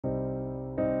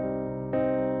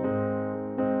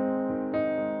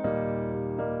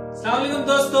Assalamualaikum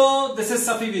दोस्तों, this is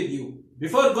Safi with you.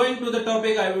 Before going to the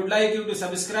topic, I would like you to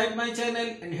subscribe my channel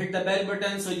and hit the bell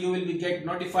button so you will be get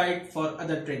notified for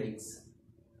other trainings.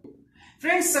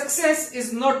 Friends, success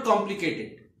is not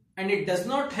complicated and it does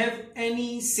not have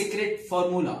any secret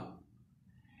formula.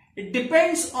 It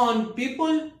depends on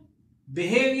people,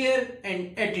 behavior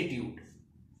and attitude.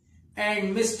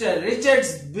 And Mr.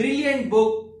 Richard's brilliant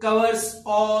book covers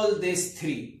all these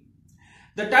three.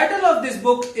 The title of this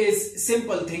book is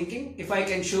Simple Thinking, if I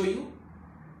can show you.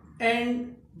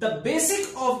 And the basic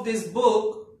of this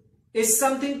book is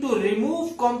something to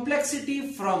remove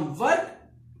complexity from work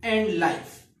and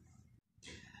life.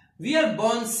 We are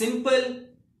born simple,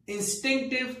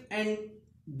 instinctive and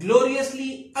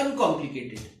gloriously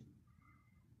uncomplicated.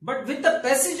 But with the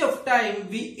passage of time,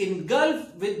 we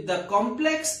engulf with the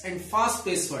complex and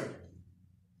fast-paced world.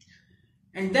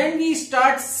 And then we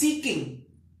start seeking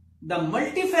the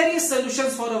multifarious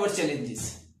solutions for our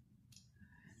challenges.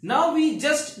 Now we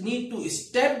just need to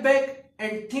step back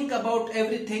and think about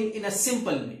everything in a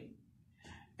simple way.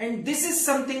 And this is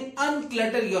something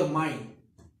unclutter your mind.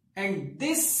 And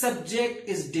this subject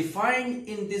is defined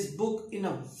in this book in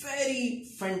a very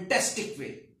fantastic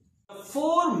way. The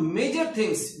four major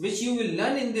things which you will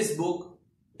learn in this book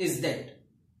is that: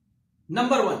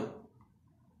 number one,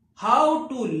 how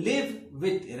to live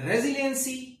with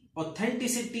resiliency,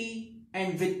 authenticity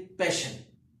and with passion.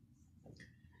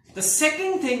 The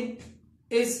second thing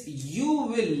is you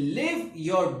will live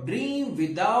your dream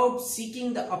without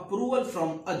seeking the approval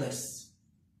from others.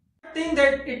 I think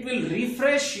that it will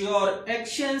refresh your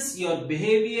actions, your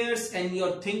behaviors and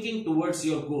your thinking towards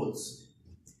your goals.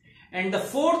 And the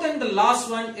fourth and the last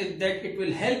one is that it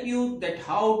will help you that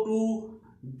how to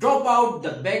drop out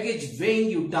the baggage weighing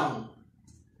you down.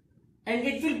 And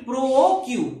it will provoke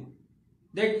you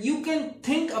that you can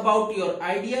think about your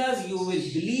ideas, you will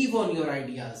believe on your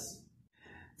ideas.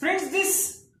 Friends,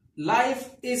 this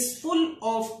life is full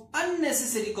of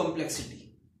unnecessary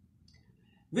complexity,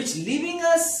 which leaving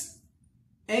us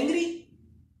angry,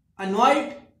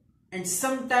 annoyed and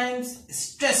sometimes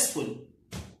stressful.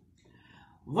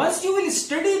 Once you will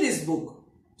study this book,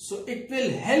 so it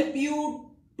will help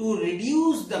you to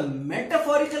reduce the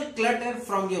metaphorical clutter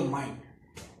from your mind.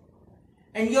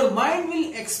 And your mind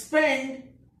will expand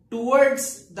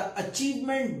towards the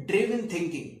achievement-driven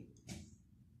thinking.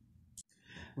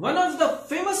 One of the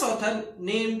famous authors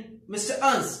named Mr.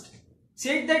 Ernst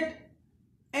said that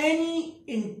any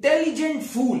intelligent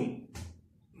fool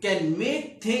can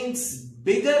make things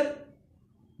bigger,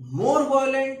 more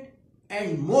violent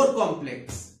and more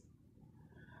complex.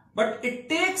 But it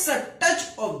takes a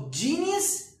touch of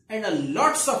genius and a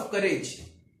lots of courage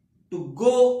to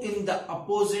go in the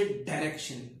opposite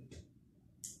direction.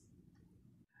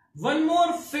 One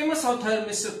more famous author,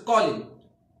 Mr. Collins,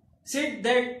 said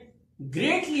that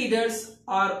great leaders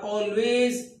are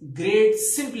always great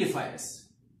simplifiers.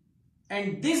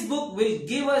 And this book will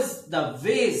give us the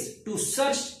ways to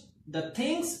search the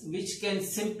things which can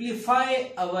simplify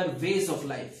our ways of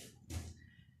life,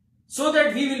 so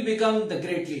that we will become the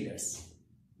great leaders.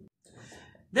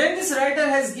 Then this writer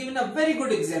has given a very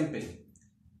good example.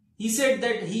 He said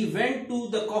that he went to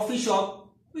the coffee shop,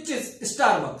 which is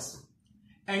Starbucks,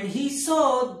 and he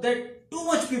saw that too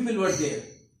much people were there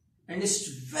and it's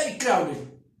very crowded.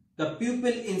 The people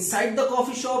inside the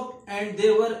coffee shop and they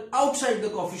were outside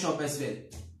the coffee shop as well.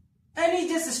 And he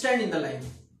just stand in the line.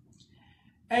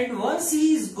 And once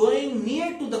he is going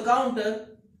near to the counter,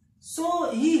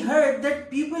 so he heard that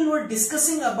people were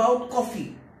discussing about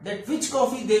coffee, that which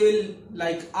coffee they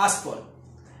will ask for.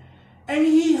 And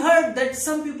he heard that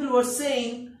some people were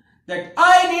saying that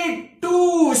I need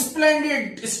two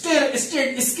splendid, straight,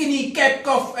 skinny cap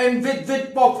cup and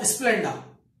with pop Splenda.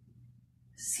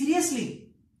 Seriously?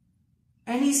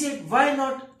 And he said, why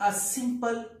not a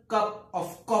simple cup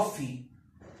of coffee?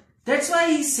 That's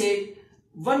why he said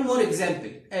one more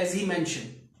example, as he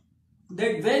mentioned,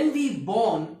 that when we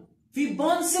born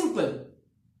simple.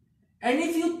 And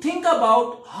if you think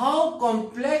about how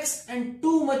complex and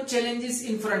too much challenges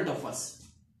in front of us,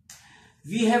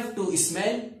 we have to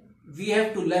smell, we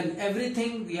have to learn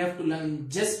everything, we have to learn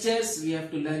gestures, we have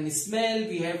to learn smell,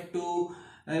 we have to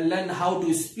learn how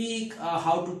to speak,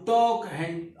 how to talk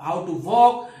and how to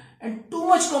walk, and too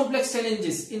much complex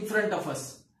challenges in front of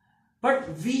us. But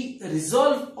we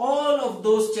resolve all of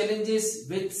those challenges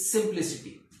with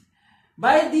simplicity.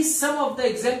 By these some of the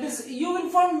examples, you will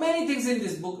find many things in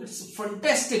this book. It's a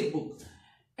fantastic book.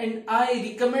 And I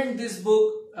recommend this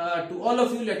book to all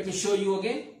of you. Let me show you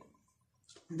again.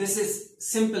 This is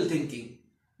Simple Thinking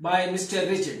by Mr.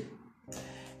 Richard.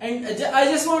 And I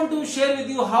just want to share with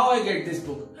you how I get this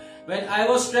book. When I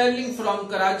was traveling from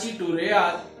Karachi to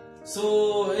Riyadh,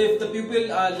 so if the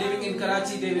people are living in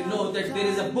Karachi, they will know that there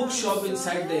is a bookshop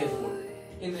inside the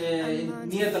airport,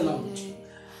 near the lounge.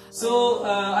 So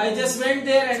I just went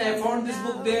there and I found this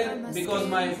book there because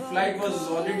my flight was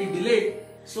already delayed.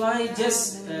 So I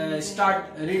just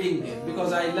start reading there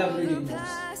because I love reading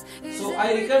books. So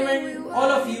I recommend all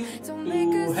of you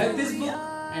to have this book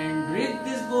and read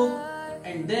this book,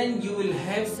 and then you will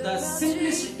have the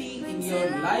simplicity in your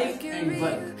life and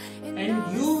work,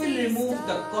 and you will remove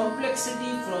the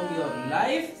complexity from your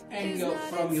life and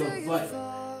from your work,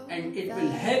 and it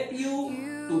will help you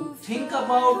to think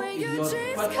about your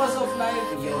purpose of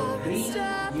life, your dream,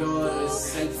 your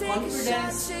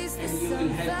self-confidence, and you will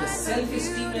have the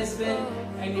self-esteem as well,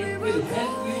 and it will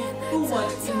help you too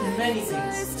much in many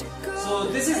things. So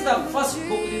this is the first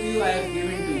book review I have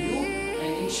given to you,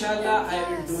 and inshallah I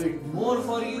will do it more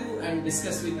for you and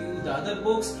discuss with you the other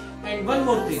books. And one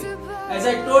more thing, as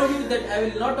I told you that I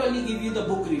will not only give you the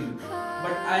book review,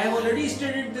 but I have already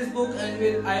studied this book,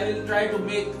 and I will try to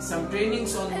make some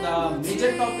trainings on the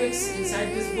major topics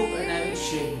inside this book, and I will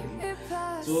share with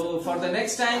you. So for the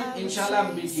next time,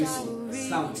 inshallah, meet you soon.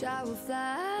 Assalamu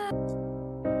alaikum.